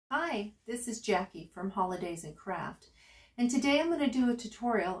Hi, this is Jackie from Holidays and Craft, and today I'm going to do a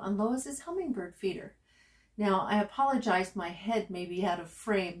tutorial on Lois's hummingbird feeder. Now, I apologize, my head may be out of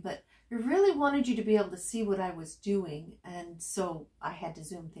frame, but I really wanted you to be able to see what I was doing, and so I had to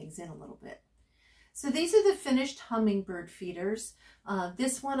zoom things in a little bit. So these are the finished hummingbird feeders.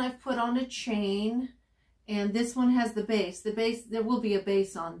 This one I've put on a chain, and this one has the base. There will be a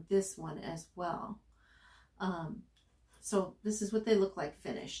base on this one as well. So this is what they look like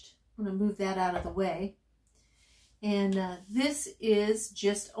finished. I'm going to move that out of the way. And this is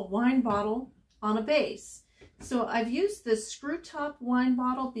just a wine bottle on a base. So I've used the screw top wine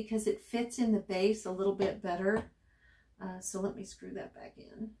bottle because it fits in the base a little bit better. So let me screw that back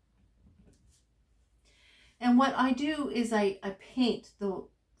in. And what I do is I paint the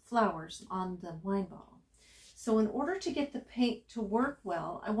flowers on the wine bottle. So in order to get the paint to work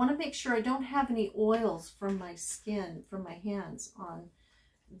well, I want to make sure I don't have any oils from my skin, from my hands on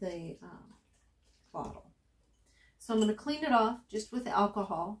the bottle. So I'm going to clean it off just with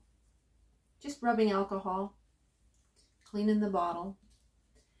alcohol, just rubbing alcohol, cleaning the bottle.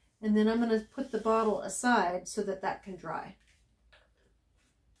 And then I'm going to put the bottle aside so that that can dry.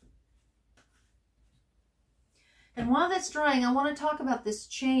 And while that's drying, I want to talk about this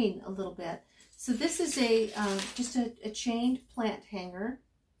chain a little bit. So this is just a chained plant hanger.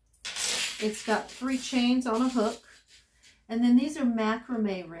 It's got 3 chains on a hook. And then these are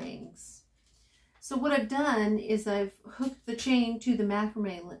macrame rings. So what I've done is I've hooked the chain to the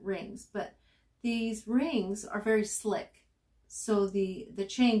macrame rings, but these rings are very slick. So the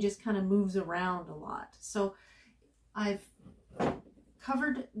chain just kind of moves around a lot. So I've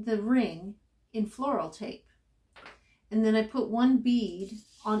covered the ring in floral tape. And then I put 1 bead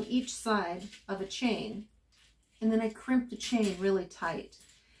on each side of a chain, and then I crimp the chain really tight.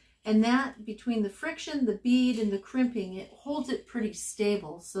 And that, between the friction, the bead, and the crimping, it holds it pretty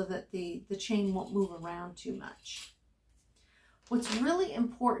stable so that the chain won't move around too much. What's really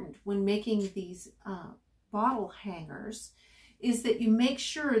important when making these bottle hangers is that you make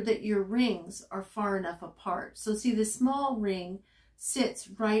sure that your rings are far enough apart. So see, the small ring sits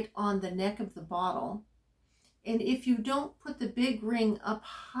right on the neck of the bottle. And if you don't put the big ring up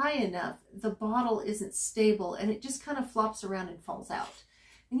high enough, the bottle isn't stable and it just kind of flops around and falls out.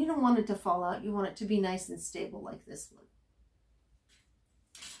 And you don't want it to fall out. You want it to be nice and stable like this one.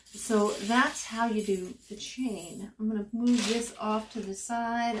 So that's how you do the chain. I'm going to move this off to the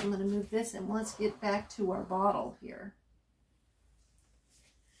side. I'm going to move this, and let's get back to our bottle here.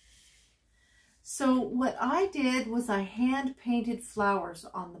 So what I did was I hand painted flowers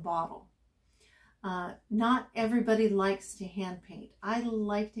on the bottle. Not everybody likes to hand paint. I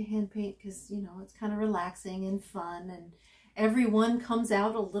like to hand paint because, you know, it's kind of relaxing and fun, and everyone comes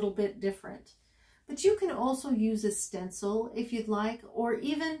out a little bit different. But you can also use a stencil if you'd like, or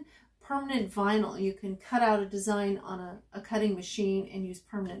even permanent vinyl. You can cut out a design on a cutting machine and use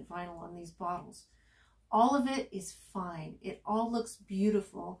permanent vinyl on these bottles. All of it is fine. It all looks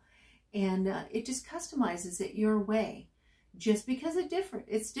beautiful, and it just customizes it your way. Just because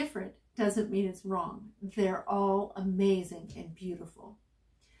it's different doesn't mean it's wrong. They're all amazing and beautiful.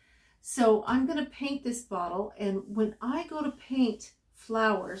 So I'm going to paint this bottle, and when I go to paint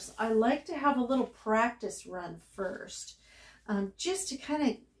flowers, I like to have a little practice run first, just to kind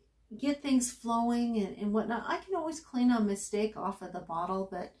of get things flowing and whatnot. I can always clean a mistake off of the bottle,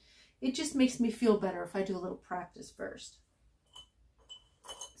 but it just makes me feel better if I do a little practice first.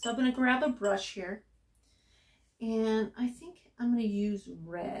 So I'm going to grab a brush here, and I think I'm going to use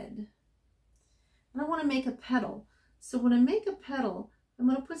red. And I want to make a petal. So when I make a petal, I'm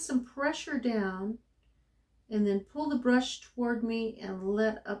going to put some pressure down and then pull the brush toward me and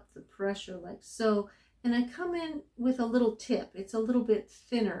let up the pressure like so. And I come in with a little tip. It's a little bit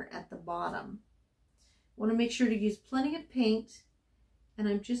thinner at the bottom. I want to make sure to use plenty of paint, and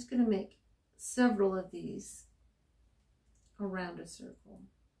I'm just going to make several of these around a circle.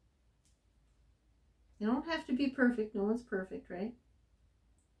 You don't have to be perfect. No one's perfect, right?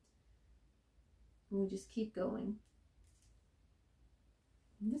 And we just keep going.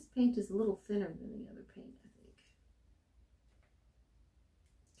 And this paint is a little thinner than the other paint, I think.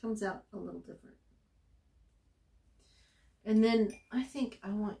 Comes out a little different. And then I think I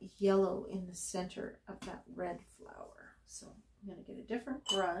want yellow in the center of that red flower. So I'm going to get a different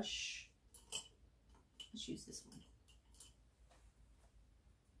brush. Let's use this one.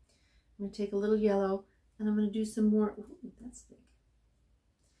 I'm going to take a little yellow, and I'm going to do some more. Ooh, that's thick.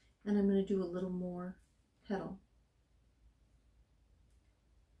 And I'm going to do a little more petal.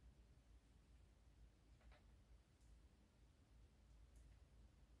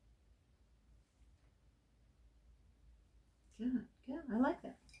 Good, good. I like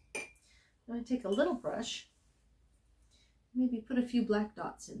that. going to take a little brush, maybe put a few black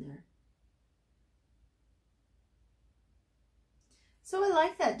dots in there. So I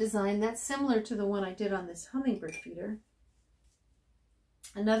like that design. That's similar to the one I did on this hummingbird feeder.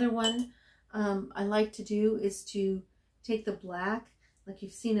 Another one I like to do is to take the black, like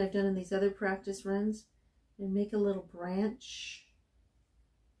you've seen I've done in these other practice runs, and make a little branch.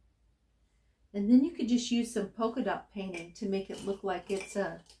 And then you could just use some polka dot painting to make it look like it's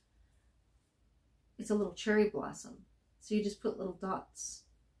a little cherry blossom. So you just put little dots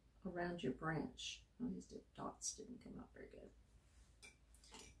around your branch. Oh, these dots didn't come out very good.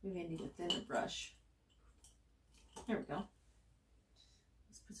 Maybe I need a thinner brush. There we go.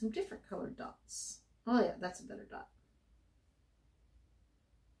 Let's put some different colored dots. Oh yeah, that's a better dot.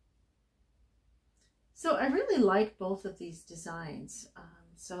 So I really like both of these designs.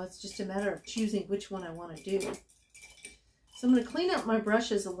 So it's just a matter of choosing which one I want to do. So I'm going to clean up my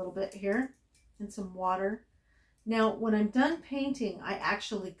brushes a little bit here and some water. Now, when I'm done painting, I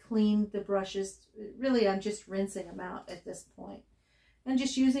actually clean the brushes. Really, I'm just rinsing them out at this point. And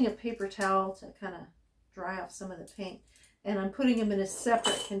just using a paper towel to kind of dry off some of the paint. And I'm putting them in a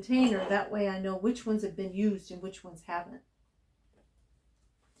separate container. That way I know which ones have been used and which ones haven't.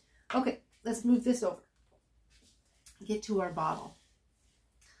 Okay, let's move this over. Get to our bottle.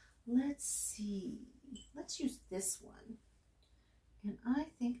 Let's see. Let's use this one. And I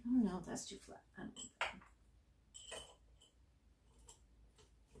think, oh no, that's too flat. I don't want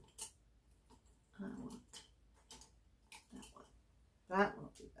that one. I want that one. That one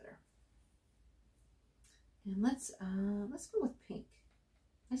will be better. And let's go with pink.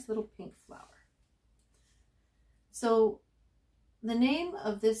 Nice little pink flower. So the name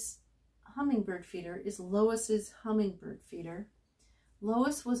of this hummingbird feeder is Lois's hummingbird feeder.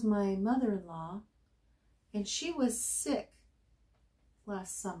 Lois was my mother-in-law, and she was sick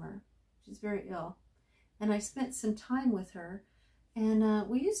last summer. She's very ill. And I spent some time with her, and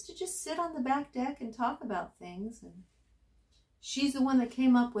we used to just sit on the back deck and talk about things. And she's the one that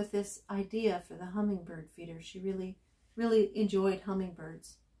came up with this idea for the hummingbird feeder. She really, really enjoyed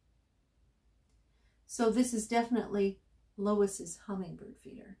hummingbirds. So this is definitely Lois's hummingbird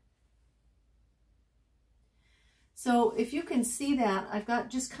feeder. So if you can see that, I've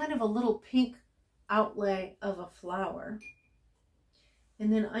got just kind of a little pink outlay of a flower.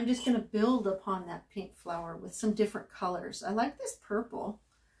 And then I'm just going to build upon that pink flower with some different colors. I like this purple.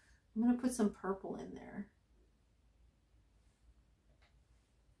 I'm going to put some purple in there.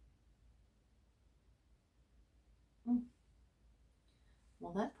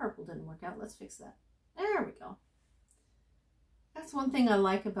 Well, that purple didn't work out. Let's fix that. There we go. That's one thing I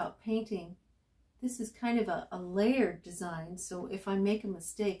like about painting. This is kind of a layered design, so if I make a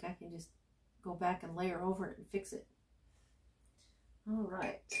mistake, I can just go back and layer over it and fix it. All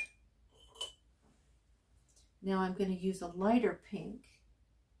right. Now I'm going to use a lighter pink.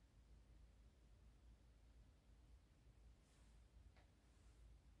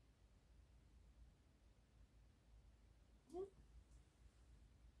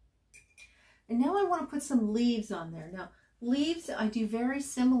 And now I want to put some leaves on there. Now, leaves I do very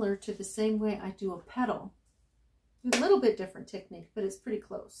similar to the same way I do a petal. A little bit different technique, but it's pretty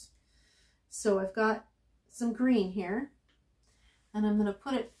close. So I've got some green here, and I'm going to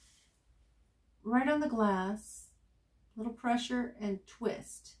put it right on the glass, a little pressure and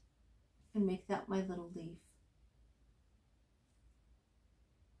twist, and make that my little leaf.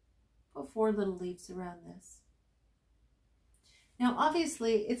 Put 4 little leaves around this. Now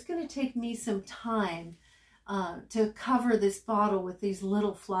obviously it's going to take me some time to cover this bottle with these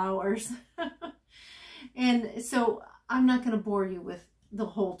little flowers. And so I'm not going to bore you with the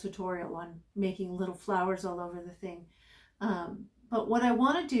whole tutorial on making little flowers all over the thing. But what I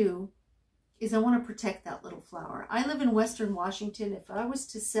want to do is I want to protect that little flower. I live in Western Washington. If I was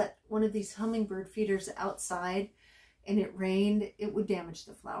to set one of these hummingbird feeders outside and it rained, it would damage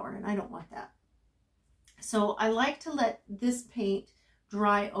the flower, and I don't want that. So I like to let this paint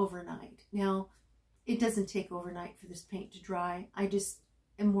dry overnight. Now, it doesn't take overnight for this paint to dry. I just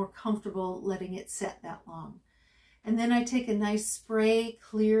am more comfortable letting it set that long. And then I take a nice spray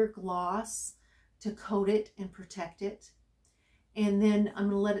clear gloss to coat it and protect it. And then I'm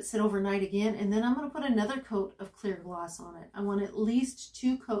going to let it sit overnight again. And then I'm going to put another coat of clear gloss on it. I want at least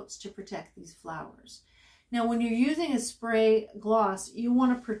 2 coats to protect these flowers. Now, when you're using a spray gloss, you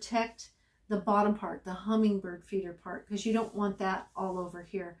want to protect the bottom part, the hummingbird feeder part, because you don't want that all over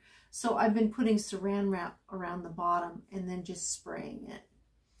here. So I've been putting saran wrap around the bottom and then just spraying it.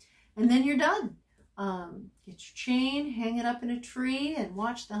 And then you're done. Get your chain, hang it up in a tree, and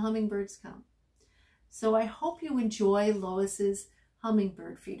watch the hummingbirds come. So I hope you enjoy Lois's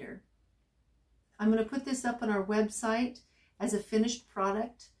hummingbird feeder. I'm going to put this up on our website as a finished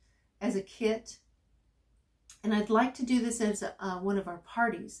product, as a kit. And I'd like to do this as one of our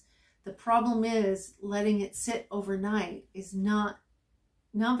parties. The problem is letting it sit overnight is not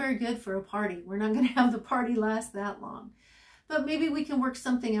very good for a party. We're not going to have the party last that long. But maybe we can work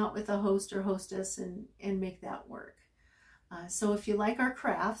something out with a host or hostess and make that work. So if you like our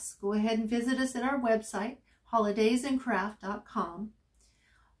crafts, go ahead and visit us at our website, holidaysandcraft.com.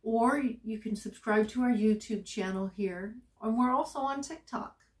 Or you can subscribe to our YouTube channel here. And we're also on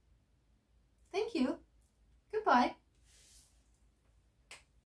TikTok. Thank you. Goodbye.